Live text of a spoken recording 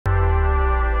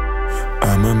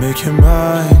I'ma make you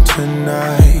mine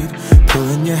tonight.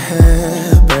 Pulling your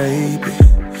hair, baby.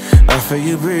 I feel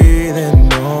you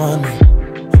breathing on me,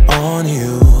 on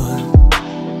you.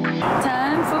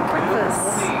 Time for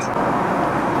breakfast.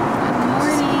 Good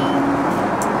morning.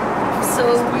 So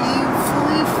we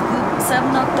fully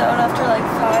knocked out after like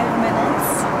 5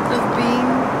 minutes of being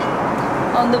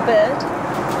on the bed.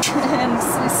 And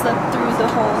we slept through the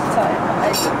whole time.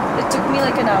 It took me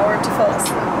like an hour to fall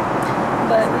asleep.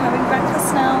 But we're having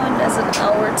breakfast now and there's an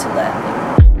hour to landing.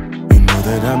 You know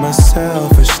that I'm a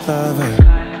selfish lover.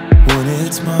 When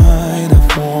it's mine,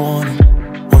 I want it.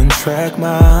 One track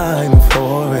mind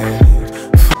for it.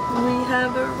 We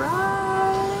have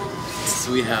arrived. Yes,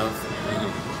 we have.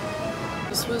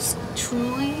 This was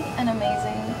truly an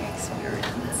amazing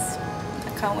experience. I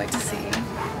can't wait to see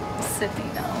Sydney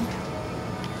now.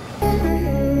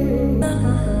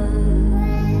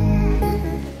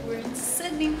 We're in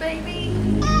Sydney, baby!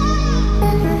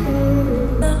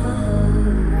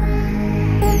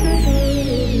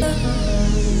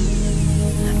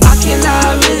 I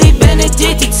cannot really been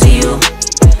addicted to you.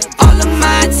 All of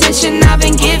my attention I've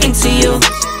been giving to you.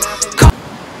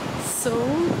 So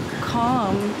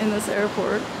calm in this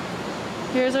airport.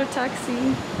 Here's our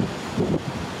taxi.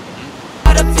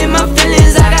 Caught up in my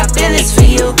feelings, I got feelings for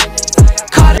you.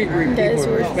 Guys,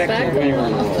 we're back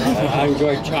I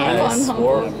enjoyed trying.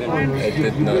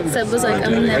 Seb was like,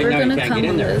 I'm never gonna come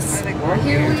on this.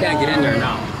 Here we can't get in there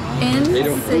now. In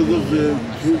Sydney.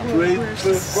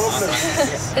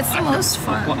 It's the most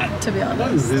fun, to be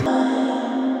honest.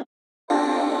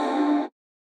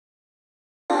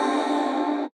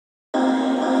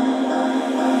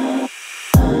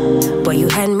 Boy, you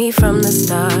had me from the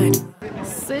start.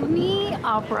 Sydney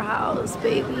Opera House,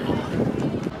 baby.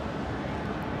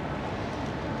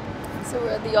 So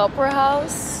we're at the Opera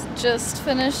House, just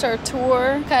finished our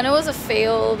tour. Kind of was a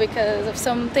fail because of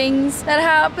some things that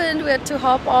happened. We had to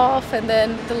hop off and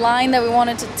then the line that we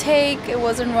wanted to take, it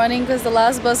wasn't running because the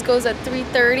last bus goes at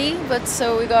 3:30. But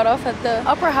so we got off at the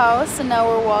Opera House and now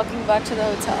we're walking back to the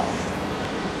hotel.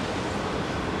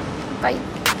 Bye.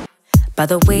 By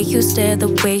the way you stared, the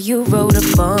way you wrote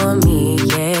up on me,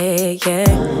 yeah, yeah.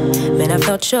 Man, I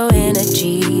felt your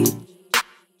energy.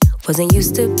 Wasn't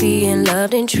used to being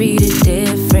loved and treated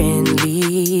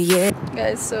differently, yeah.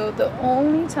 Guys, so the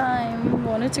only time we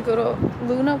wanted to go to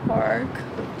Luna Park,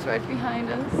 it's right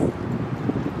behind us.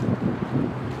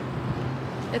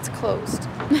 It's closed.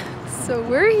 So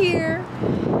we're here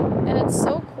and it's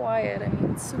so quiet. I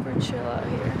mean, it's super chill out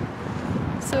here.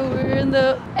 So we're in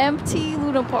the empty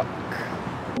Luna Park.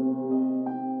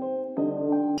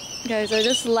 Guys, I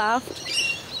just laughed.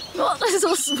 Oh, that's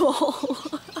so small.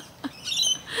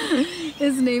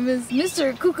 His name is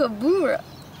Mr. Kookaburra.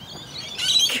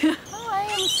 Hi,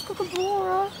 I'm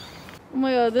Kookaburra. Oh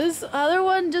my god, this other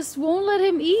one just won't let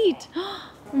him eat. Oh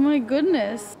my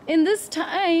goodness. In this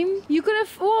time, you could have...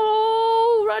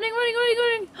 Whoa! Running, running, running,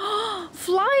 running.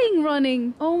 Flying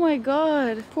running. Oh my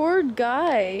god. Poor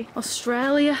guy.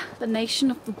 Australia, the nation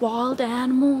of the wild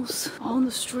animals. On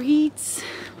the streets.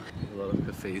 A lot of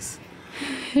cafes.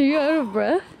 Are you out of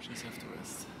breath? Just have to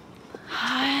rest.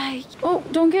 Hi. Oh,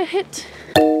 don't get hit.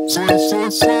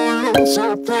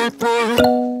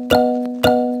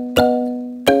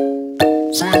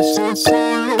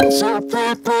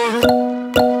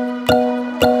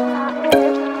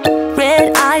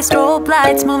 Red eyes, strobe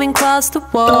lights moving across the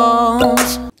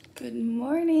walls. Good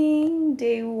morning.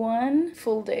 Day 1,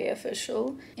 full day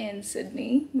official in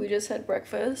Sydney. We just had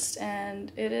breakfast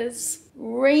and it is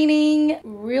raining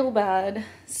real bad.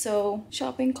 So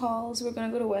shopping calls, we're gonna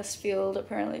go to Westfield.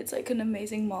 Apparently it's like an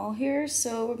amazing mall here.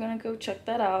 So we're gonna go check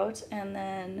that out and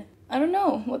then I don't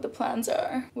know what the plans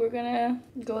are. We're gonna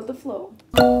go with the flow.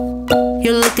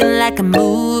 You're looking like a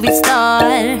movie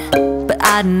star, but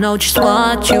I know just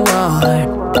what you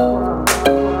are.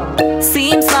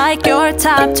 Seems like you're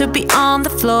type to be on the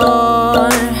floor.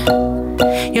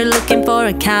 You're looking for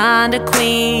a kind of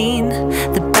queen,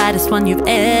 the baddest one you've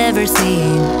ever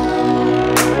seen.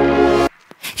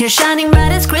 You're shining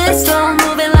bright as crystal,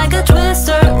 moving like a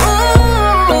twister.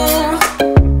 Ooh,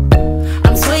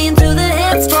 I'm swaying to the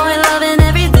hits, boy, loving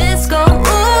every disco.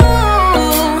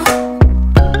 Ooh,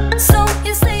 so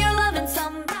you say you're loving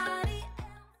somebody.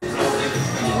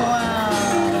 Wow.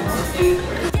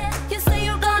 You say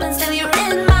you're gonna say you're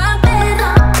in my bed.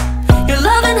 You're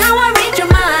loving how I read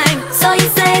your mind. So you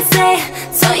say,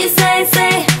 so you say,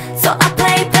 so I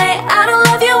play, I don't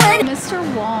love you when Mr.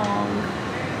 Wong.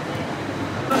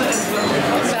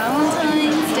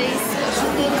 Valentine's Day special.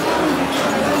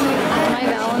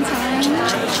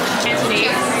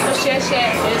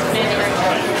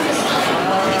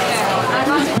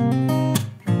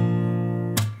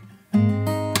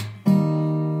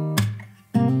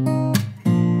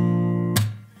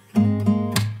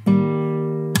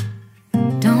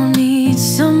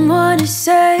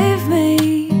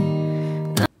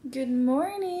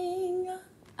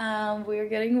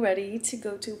 getting ready to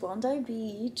go to Bondi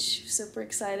Beach. Super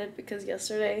excited because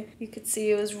yesterday you could see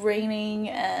it was raining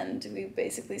and we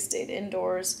basically stayed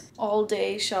indoors all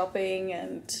day shopping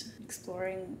and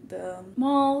exploring the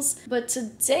malls. But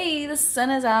today the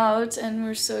sun is out and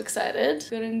we're so excited.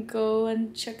 We're gonna go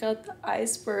and check out the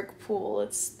iceberg pool.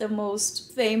 It's the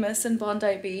most famous in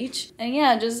Bondi Beach. And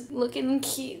yeah, just looking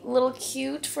cute, little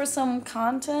cute for some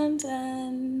content,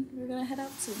 and we're gonna head out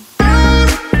soon.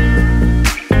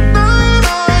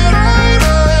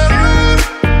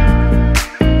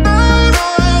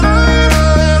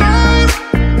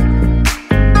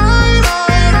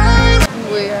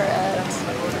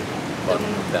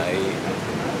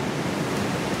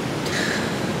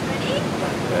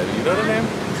 You know the name?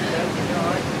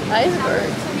 Iceberg.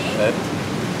 That?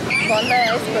 Bondi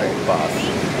Iceberg. Bath.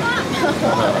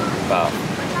 Bath.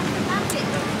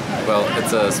 Well,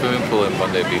 it's a swimming pool in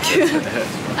Bondi Beach.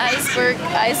 Iceberg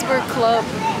Club,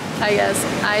 I guess.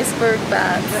 Iceberg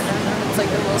bath. It's like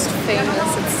the most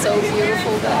famous. It's so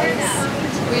beautiful, guys.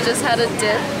 We just had a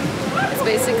dip. It's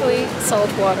basically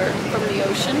salt water from the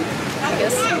ocean, I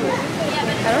guess.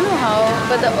 I don't know how,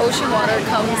 but the ocean water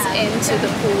comes into the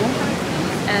pool.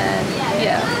 And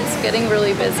yeah, it's getting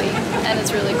really busy and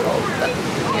it's really cold, but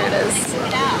here it is.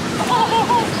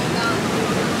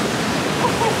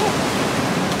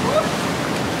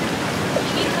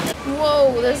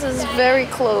 Whoa, this is very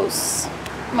close.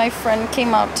 My friend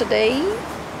came out today.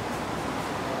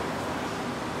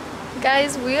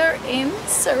 Guys, we are in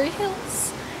Surrey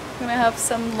Hills. I'm gonna have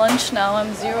some lunch now.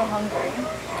 I'm zero hungry.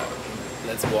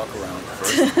 Let's walk around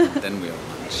first, then we'll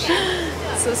lunch.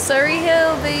 So Surrey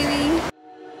Hill, baby.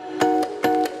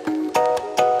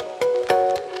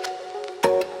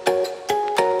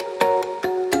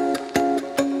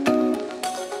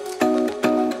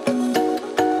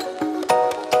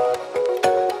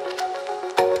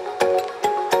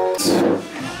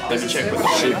 Let me check, but it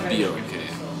should be okay.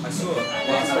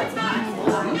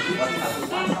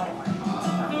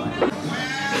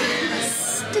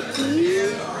 Sticky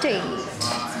date.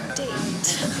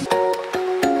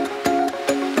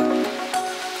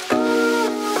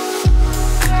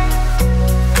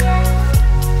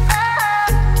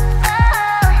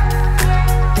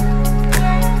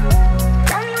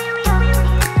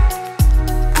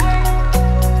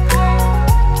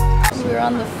 We're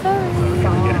on the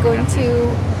ferry going to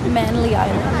Manly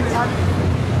Island.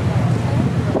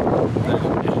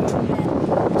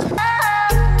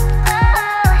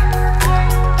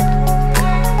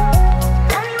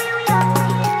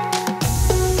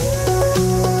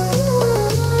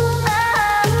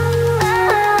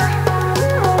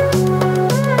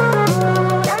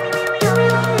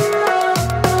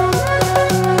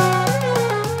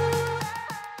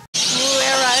 We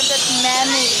arrived at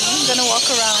Manly. I'm gonna walk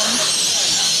around.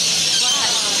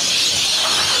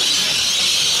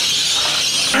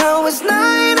 Now it's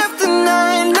night after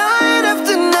night, night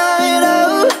after night,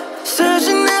 oh,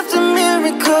 searching after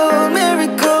miracles.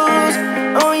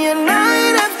 Oh yeah,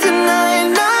 night after night,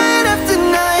 night after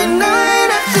night,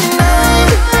 night after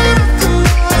night.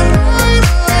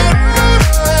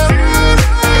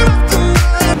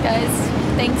 Guys,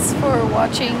 thanks for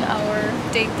watching our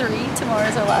day 3. Tomorrow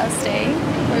is our last day.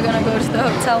 We're gonna go to the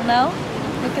hotel now.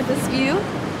 Look at this view.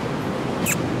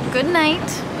 Good night.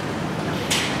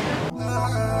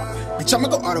 Bitch, I'ma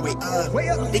go all the way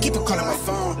up. They keep on calling my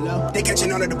phone. They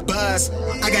catching on to the bus.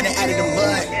 I got it out of the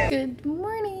mud. Good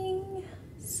morning.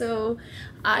 So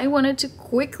I wanted to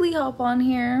quickly hop on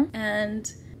here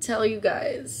and tell you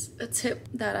guys a tip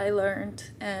that I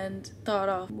learned and thought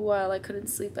of while I couldn't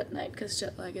sleep at night because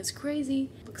jet lag is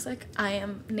crazy. Looks like I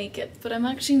am naked, but I'm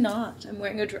actually not. I'm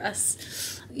wearing a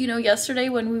dress. You know, yesterday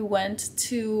when we went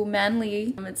to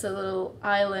Manly, it's a little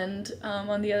island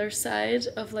on the other side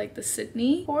of like the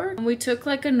Sydney port. And we took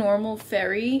like a normal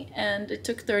ferry and it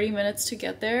took 30 minutes to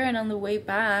get there. And on the way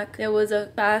back, there was a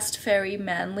fast ferry,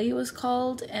 Manly it was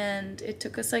called, and it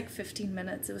took us like 15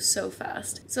 minutes. It was so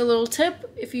fast. So a little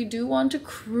tip, if you do want to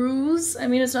cruise, I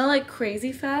mean, it's not like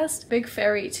crazy fast, big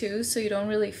ferry too, so you don't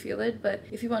really feel it. But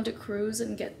if you want to cruise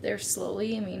and get there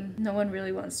slowly, I mean, no one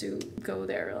really wants to go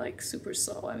there like super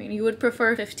slow. I mean, you would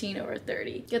prefer 15 over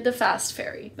 30. Get the fast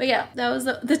ferry. But yeah, that was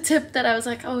the tip that I was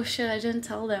like, oh shit, I didn't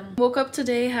tell them. Woke up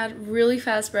today, had really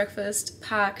fast breakfast,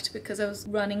 packed because I was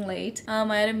running late.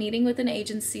 I had a meeting with an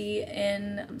agency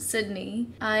in Sydney.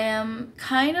 I am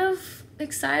kind of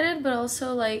excited, but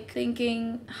also like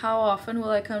thinking, how often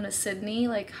will I come to Sydney?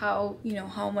 Like how, you know,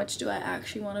 how much do I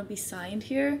actually want to be signed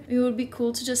here? It would be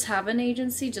cool to just have an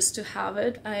agency, just to have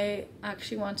it. I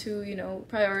actually want to, you know,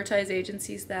 prioritize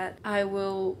agencies that I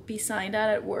will be signed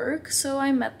at work. So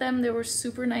I met them. They were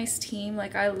super nice team.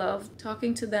 Like I loved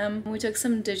talking to them. We took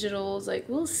some digitals. Like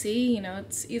we'll see, you know,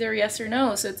 it's either yes or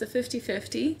no. So it's a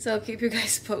 50-50. So I'll keep you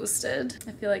guys posted.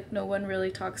 I feel like no one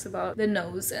really talks about the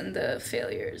no's and the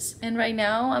failures. And right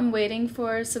now I'm waiting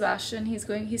for Sebastian.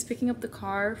 He's picking up the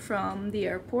car from the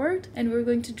airport and we're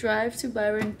going to drive to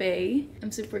Byron Bay.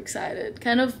 I'm super excited.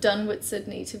 Kind of done with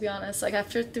Sydney, to be honest. Like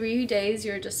after 3 days,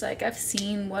 you're just like, I've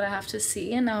seen what I have to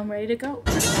see and now I'm ready to go.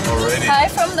 Already? Hi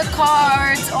from the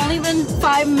car. It's only been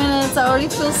 5 minutes. I already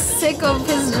feel sick of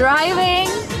his driving.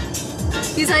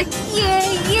 He's like,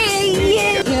 yay, yay,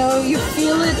 yay. You know, you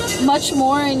feel it much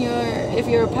more if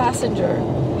you're a passenger.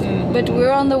 But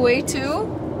we're on the way to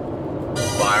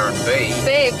Byron Bay.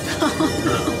 Babe.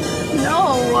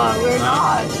 No, we're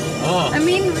not. Oh. I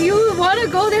mean, you want to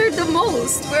go there the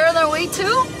most. We're on our way to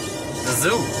The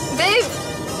zoo. Babe.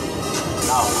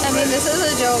 I mean, this is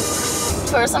a joke.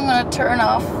 First, I'm gonna turn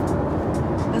off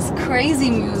this crazy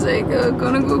music. I'm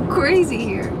gonna go crazy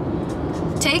here.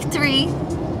 Take 3.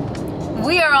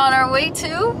 We are on our way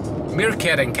to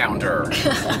Meerkat encounter.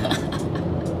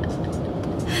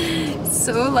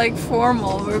 so like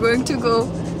formal. We're going to go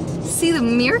see the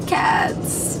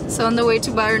Meerkats. So on the way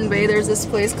to Byron Bay, there's this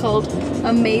place called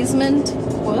Farm and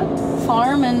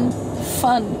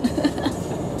Fun.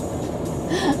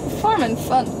 Farm and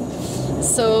Fun.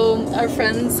 So our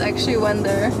friends actually went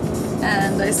there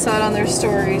and I saw it on their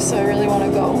story, so I really want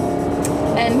to go.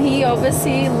 And he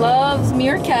obviously loves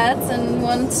meerkats and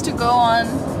wants to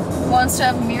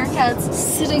have meerkats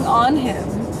sitting on him.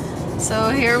 So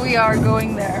here we are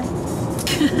going there.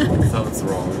 Sounds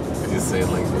wrong when you say it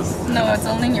like this. No, it's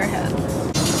only in your head.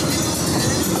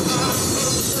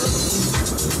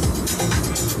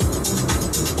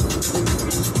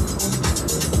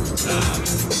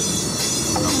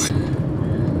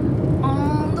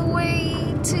 On the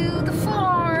way to the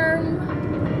farm.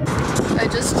 I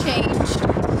just changed,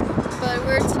 but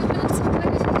we're 2 minutes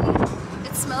away.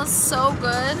 It smells so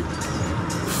good.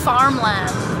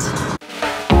 Farmland.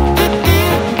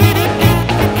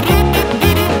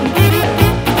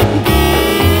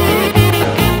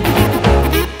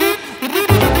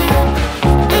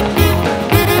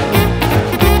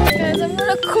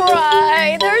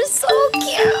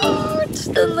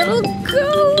 The little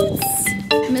goats.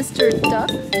 Mr. Duck.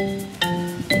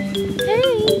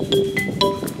 Hey.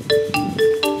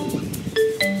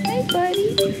 Hey, buddy.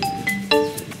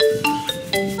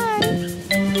 Hi.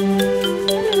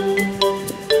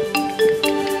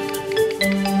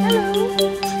 Hello. Hello. Hey,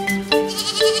 buddy.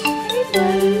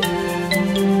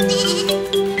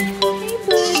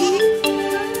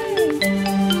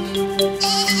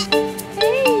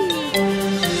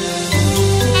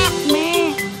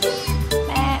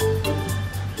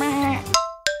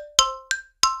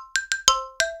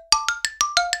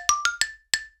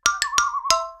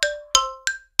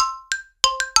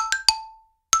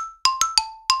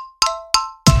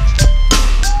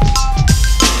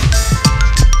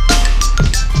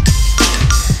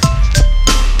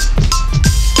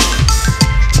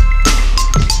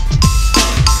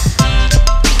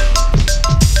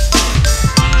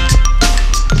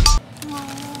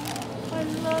 Hey,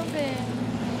 buddy.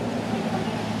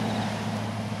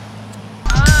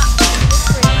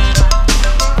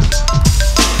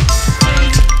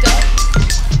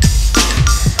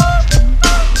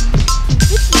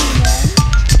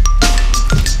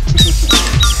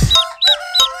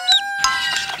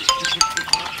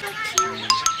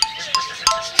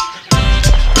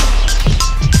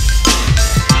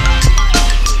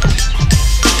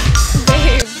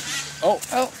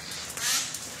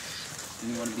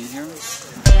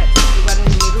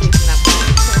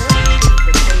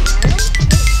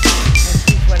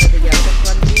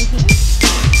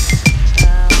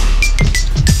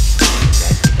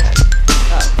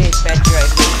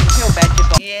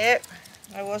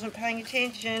 I wasn't paying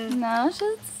attention. No, just...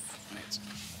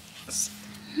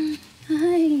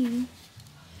 Hi.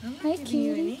 Hi,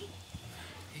 cutie.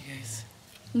 Hey guys.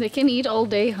 They can eat all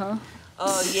day, huh?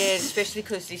 Oh yeah, especially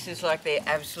because this is like their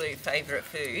absolute favourite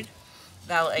food.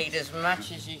 They'll eat as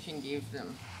much as you can give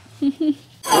them.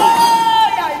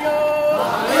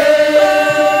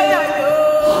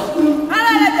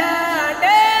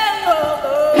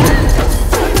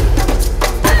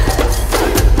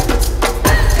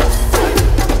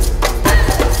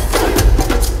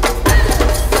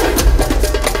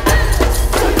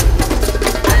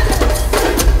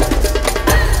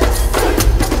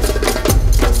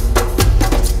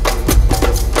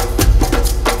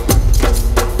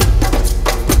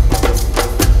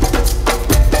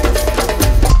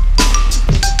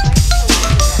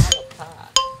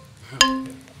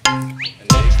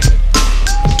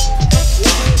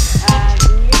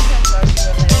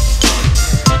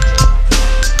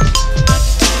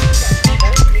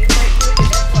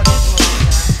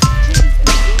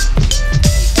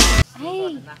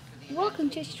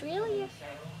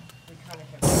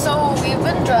 we've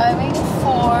been driving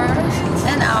for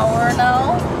an hour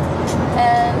now,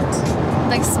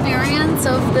 and the experience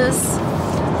of this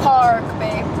park,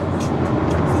 babe,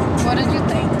 what did you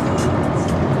think?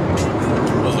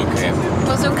 Was okay.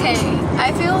 Was okay.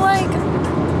 I feel like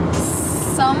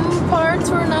some parts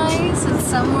were nice and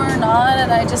some were not,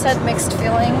 and I just had mixed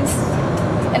feelings.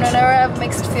 And whenever I have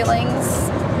mixed feelings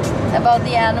about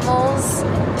the animals,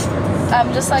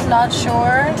 I'm just like not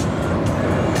sure.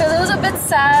 Because it was a bit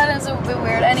sad, it was a bit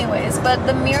weird anyways. But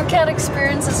the Meerkat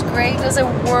experience is great. Is it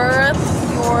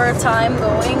worth your time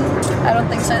going? I don't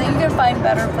think so. I think you can find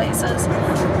better places.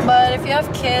 But if you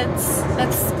have kids,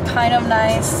 it's kind of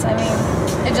nice. I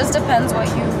mean, it just depends what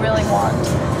you really want.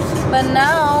 But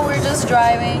now we're just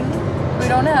driving. We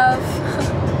don't have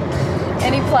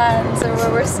any plans or where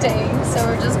we're staying. So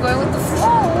we're just going with the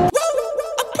flow.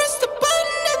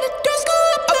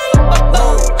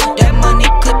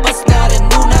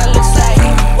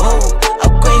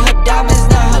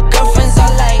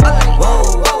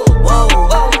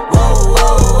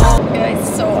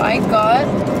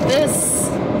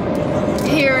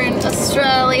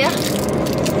 Australia,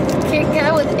 Kit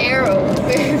Kat with arrow.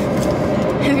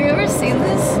 Have you ever seen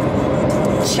this?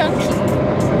 Chunky.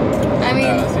 I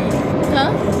mean,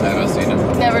 huh? Never seen it.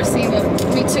 Never seen it.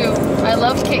 Me too. I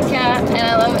love Kit Kat and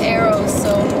I love arrows.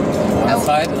 So one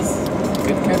side is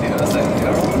Kit Kat, the other side is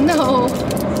arrow. No.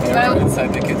 Arrow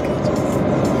inside the Kit Kat.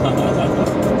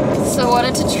 So I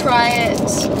wanted to try it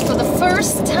for the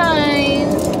first time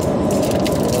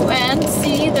and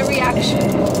see the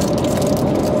reaction.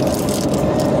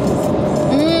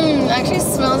 Actually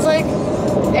smells like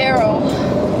arrow.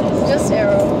 Just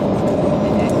arrow.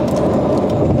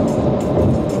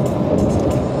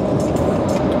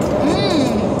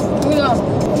 Yeah.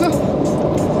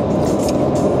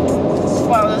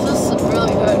 Wow, this is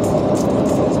really good.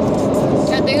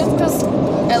 I think it's because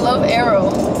I love arrow.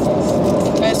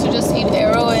 I used to just eat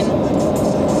arrow in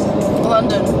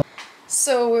London.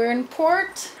 So we're in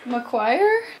Port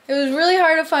Macquarie. It was really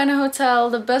hard to find a hotel.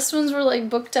 The best ones were like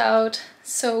booked out.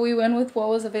 So we went with what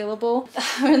was available.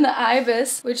 We're in the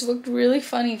Ibis, which looked really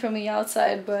funny from the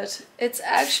outside, but it's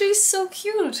actually so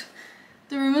cute.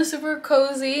 The room is super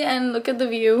cozy and look at the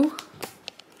view.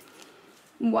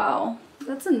 Wow,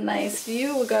 that's a nice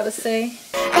view, I gotta say.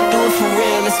 I do it for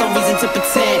real, there's no reason to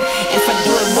pretend. If I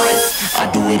do it once, I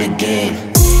do it again.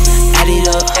 Add it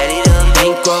up,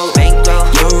 bankroll,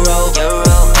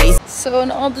 euro. So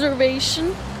an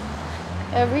observation.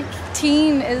 Every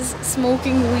teen is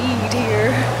smoking weed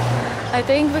here. I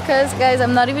think because, guys,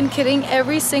 I'm not even kidding,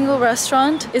 every single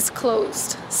restaurant is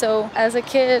closed. So as a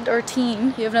kid or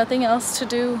teen, you have nothing else to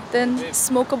do than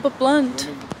smoke up a blunt.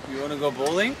 You wanna go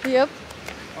bowling? Yep.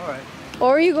 Alright.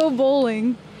 Or you go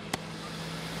bowling.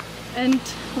 And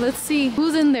let's see,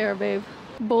 who's in there, babe?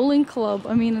 Bowling club.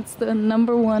 I mean, it's the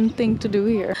 #1 thing to do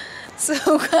here.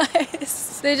 So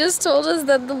guys, they just told us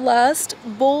that the last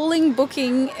bowling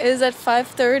booking is at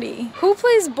 5:30. Who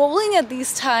plays bowling at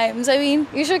these times? I mean,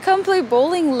 you should come play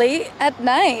bowling late at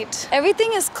night.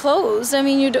 Everything is closed. I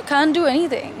mean, you can't do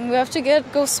anything. We have to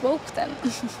go smoke then.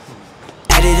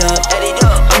 Add it up,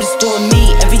 I'm just doing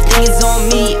me. Everything is on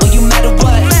me, oh you matter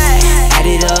what. Add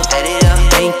it up,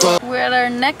 bankroll. We're at our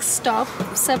next stop,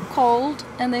 Seb called,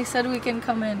 and they said we can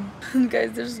come in.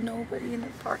 Guys, there's nobody in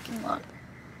the parking lot.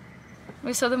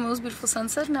 We saw the most beautiful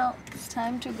sunset. Now it's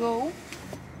time to go.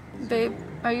 Babe,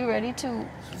 are you ready to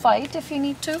fight if you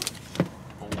need to?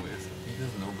 Always.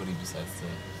 There's nobody besides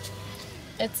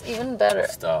the It's even better.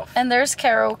 stuff. And there's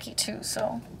karaoke too,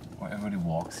 so. Or everybody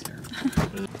walks here.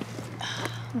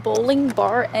 Bowling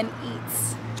bar and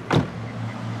eats.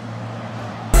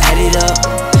 Add it up,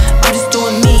 I'm just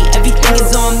doing me. Everything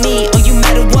is on me, oh you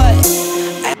matter what.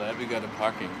 Glad we got a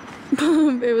parking.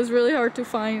 It was really hard to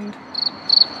find.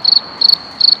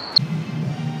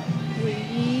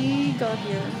 We got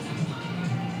here.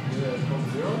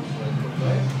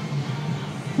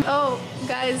 Oh,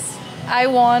 guys, I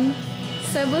won.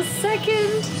 Seb was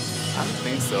second. I don't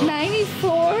think so.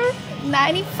 94,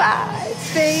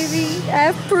 95, baby.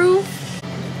 I have proof.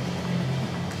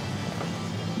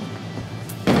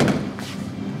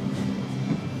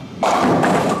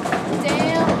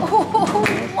 Damn. Oh,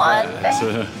 one.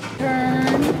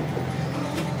 Turn.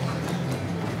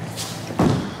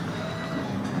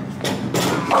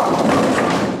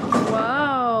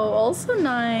 Wow, also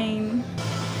 9.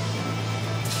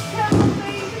 Come on,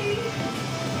 baby.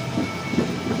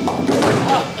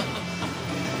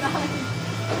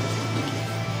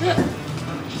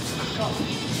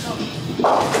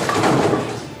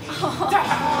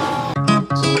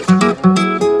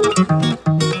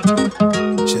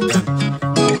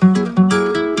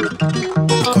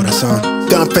 Corazón.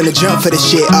 Gun finna jump for this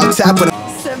shit. All top when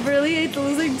Seb really ain't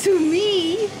losing to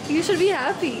me. You should be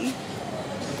happy.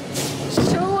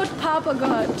 Show what Papa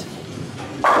got.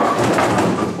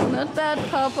 Not bad,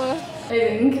 Papa. I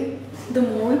think the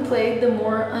more we played, the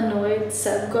more annoyed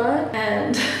Seb got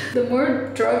and the more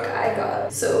drunk I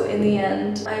got. So in the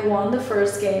end, I won the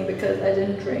first game because I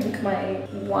didn't drink my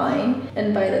wine.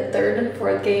 And by the third and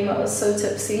fourth game, I was so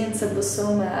tipsy and Seb was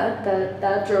so mad that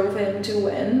that drove him to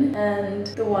win and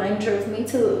the wine drove me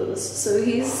to lose. So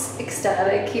he's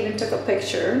ecstatic, he even took a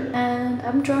picture and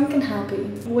I'm drunk and happy.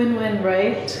 Win-win,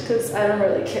 right? Because I don't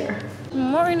really care.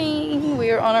 Morning!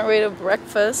 We are on our way to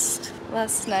breakfast.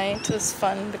 Last night was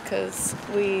fun because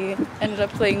we ended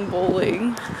up playing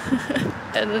bowling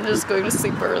and then just going to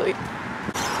sleep early.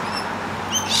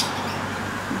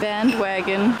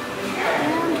 Bandwagon.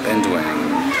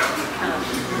 Bandwagon.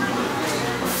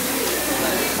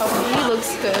 Coffee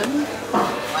looks good.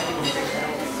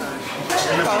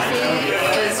 Coffee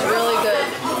is really good.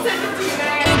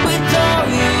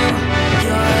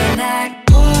 You're like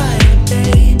water,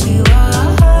 baby,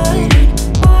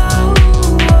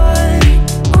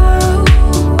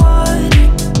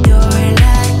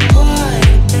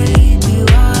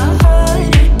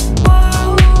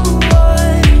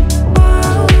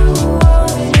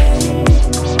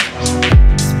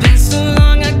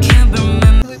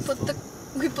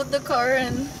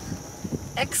 in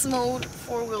X mode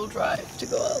 4-wheel drive to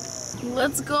go up.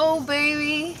 Let's go,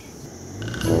 baby!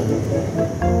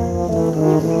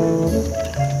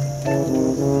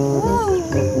 Woo!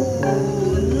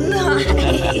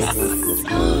 Nice!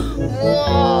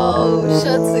 Whoa,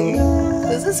 Shutzy.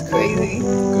 This is crazy.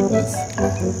 Goodness.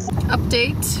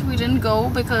 Update, we didn't go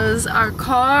because our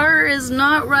car is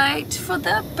not right for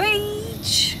the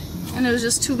beach. And there was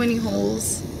just too many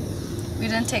holes. We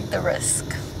didn't take the risk.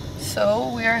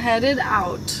 So we are headed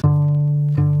out.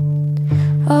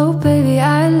 oh baby,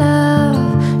 I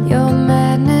love your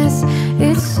madness.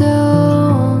 It's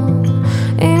so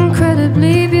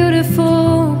incredibly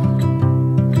beautiful.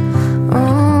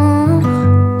 Oh,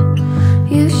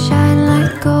 you shine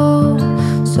like gold,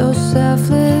 so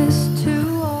selfless to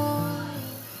all.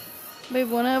 Babe,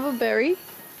 wanna have a berry?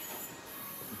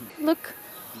 Look.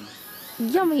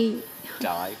 Yummy.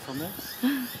 Die from this?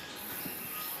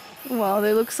 Wow,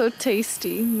 they look so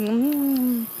tasty.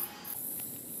 Mm.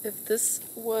 If this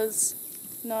was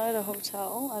not at a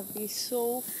hotel, I'd be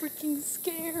so freaking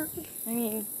scared. I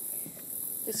mean,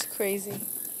 it's crazy.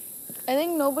 I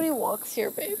think nobody walks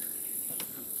here, babe.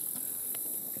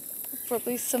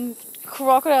 Probably some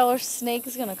crocodile or snake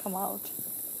is gonna come out.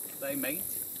 Hey, mate.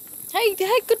 Hey,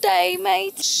 good day,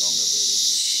 mate.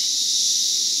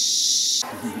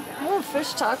 I want a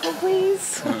fish taco,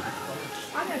 please.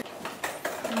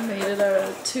 Made it out of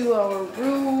a 2-hour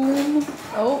room.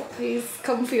 Oh, he's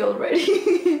comfy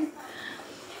already.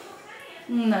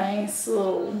 Nice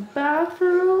little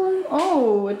bathroom.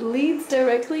 Oh, it leads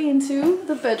directly into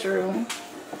the bedroom.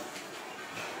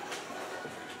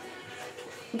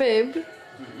 Babe,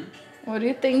 what do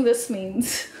you think this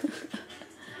means?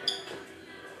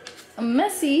 A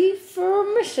messy for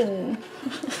a mission.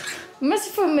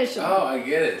 Messy for a mission. Oh, I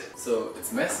get it. So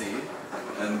it's messy,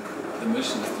 and the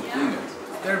mission is to clean it.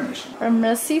 Their mission. A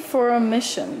messy for a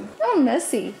mission. Oh,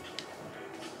 messy.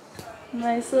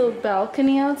 Nice little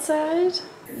balcony outside.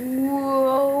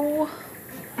 Whoa.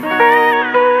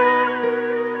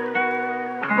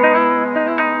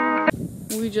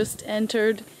 We just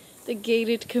entered the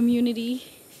gated community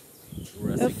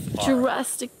of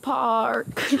Jurassic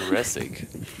Park. Jurassic.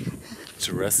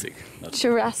 Jurassic. Not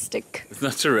Jurassic. It's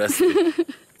not Jurassic.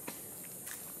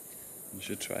 You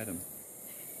should try them.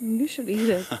 You should eat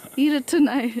it. Eat it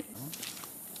tonight.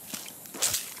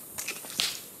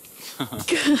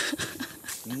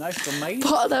 Nice to meet.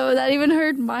 Oh, that even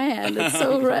hurt my hand. It's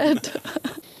so red.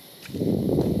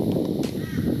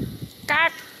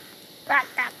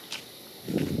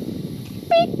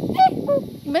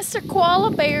 Mr.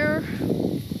 Koala Bear,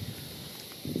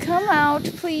 come out,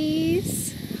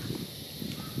 please.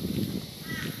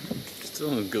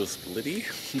 Still a go splitty.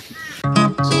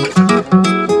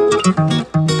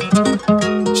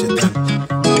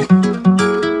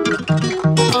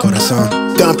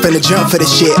 Gun finna jump for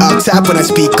this shit. All top when I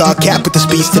speak, all cap with the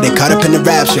speech till they caught up in the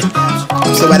rapture.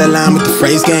 I'm so out of line with the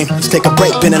phrase game. Let's take a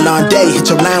break, been a long day. Hit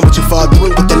your line, what you fall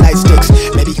through with the light sticks.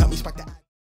 Maybe help me spark that.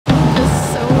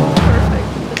 Just so perfect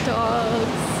with the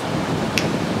dogs.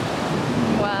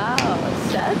 Wow,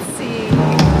 Shatsy.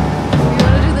 You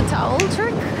wanna do the towel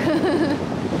trick?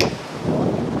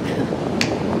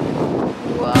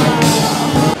 Wow.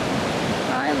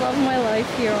 I love my life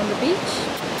here on the beach.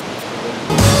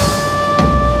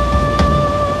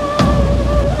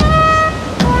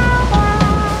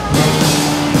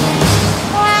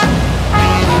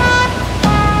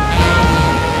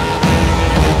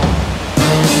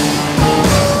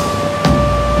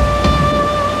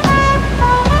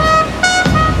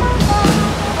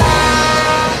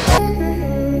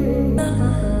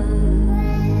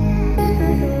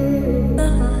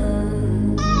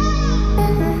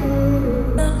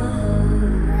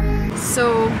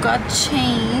 got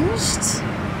changed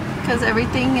because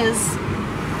everything is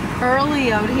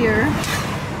early out here.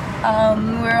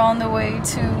 We're on the way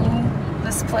to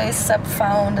this place Seb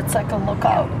found. It's like a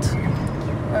lookout.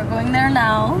 We're going there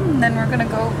now, and then we're gonna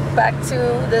go back to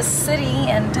this city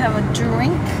and have a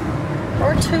drink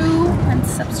or two. And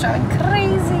Seb's driving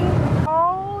crazy.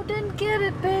 Oh, didn't get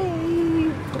it,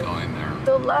 babe. Going there.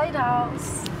 The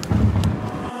lighthouse.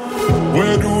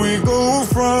 Where do we go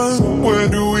from? Where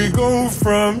do we go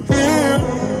from here?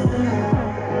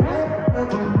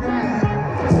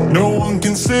 No one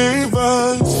can save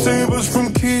us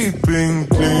from keeping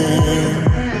clear.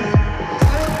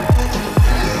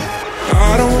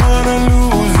 I don't wanna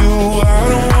lose you, I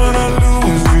don't wanna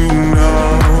lose you now.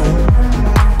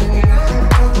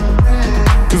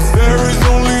 'Cause there is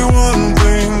only one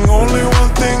thing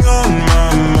on my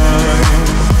mind.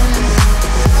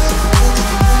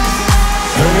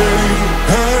 Hey,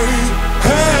 hey,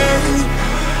 hey,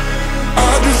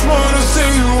 I just wanna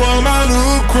see you on my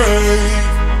new grave.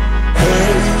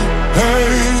 Hey, hey,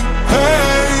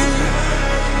 hey,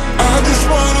 I just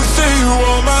wanna see you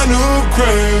on my new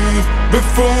grave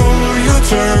before you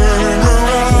turn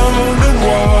around and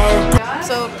walk.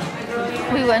 So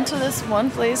we went to this one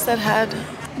place that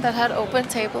had open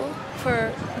table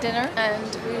for dinner,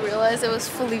 and we realized it was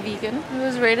fully vegan. It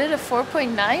was rated a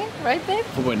 4.9, right babe?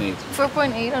 4.8.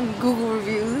 4.8 on Google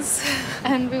reviews.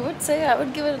 And we would say, I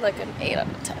would give it like an 8 out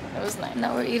of 10. It was nice.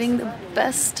 Now we're eating the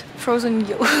best frozen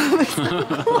yogurt.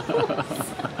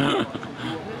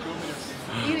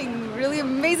 Eating really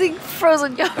amazing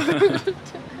frozen yogurt.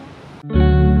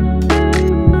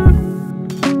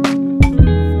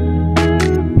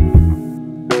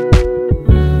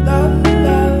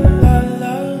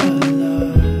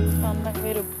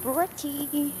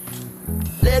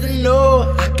 Let her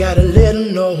know, I gotta let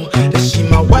her know that she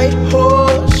my white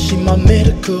horse, she my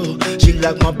medical. She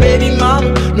like my baby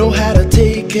mama, know how to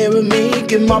take care of me.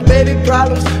 Give my baby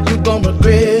problems, you gon'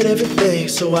 regret everything.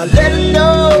 So I let her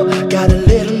know, gotta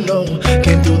let her know.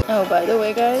 Can't do. Oh, by the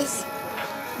way guys,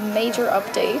 major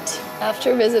update.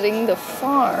 After visiting the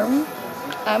farm,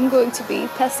 I'm going to be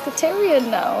pescatarian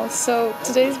now. So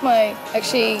today's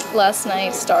actually last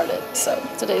night started, so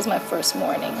today's my first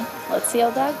morning. Let's see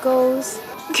how that goes.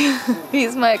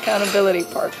 He's my accountability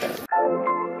partner.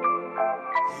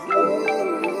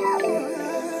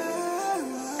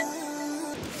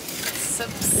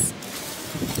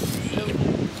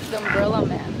 The umbrella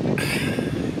man.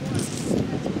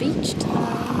 Beach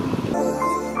time.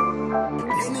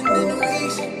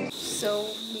 So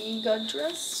we got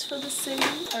dressed for the city.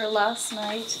 Our last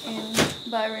night in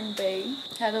Byron Bay.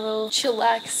 Had a little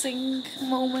chillaxing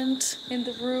moment in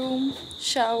the room.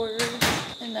 Showered.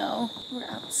 And now we're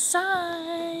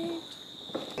outside.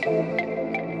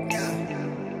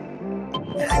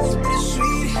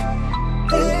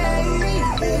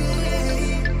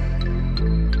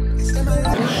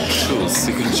 Cool,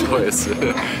 sick and joyous. Seb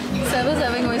is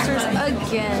having oysters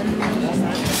again.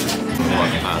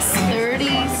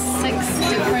 36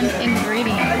 different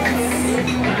ingredients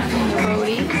in the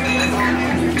roti.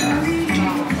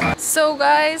 So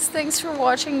guys, thanks for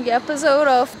watching the episode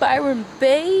of Byron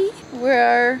Bay.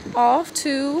 We're off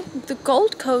to the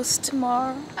Gold Coast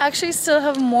tomorrow. Actually still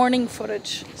have morning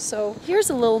footage. So here's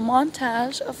a little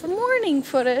montage of the morning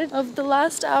footage of the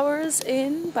last hours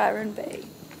in Byron Bay.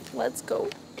 Let's go.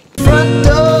 Front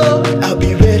door, I'll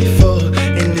be ready for.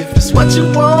 And if it's what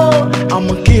you want,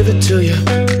 I'ma give it to you.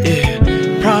 Yeah,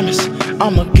 promise,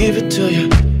 I'ma give it to you.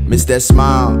 Miss that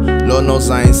smile, Lord knows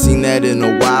I ain't seen that in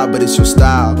a while, but it's your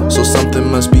style. So something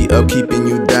must be up keeping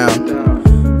you down.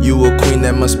 You a queen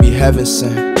that must be heaven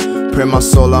sent. Pray my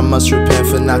soul, I must repent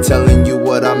for not telling you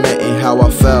what I meant and how I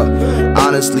felt.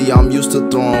 Honestly, I'm used to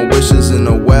throwing wishes in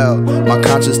a well. My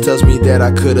conscience tells me that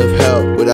I could have helped without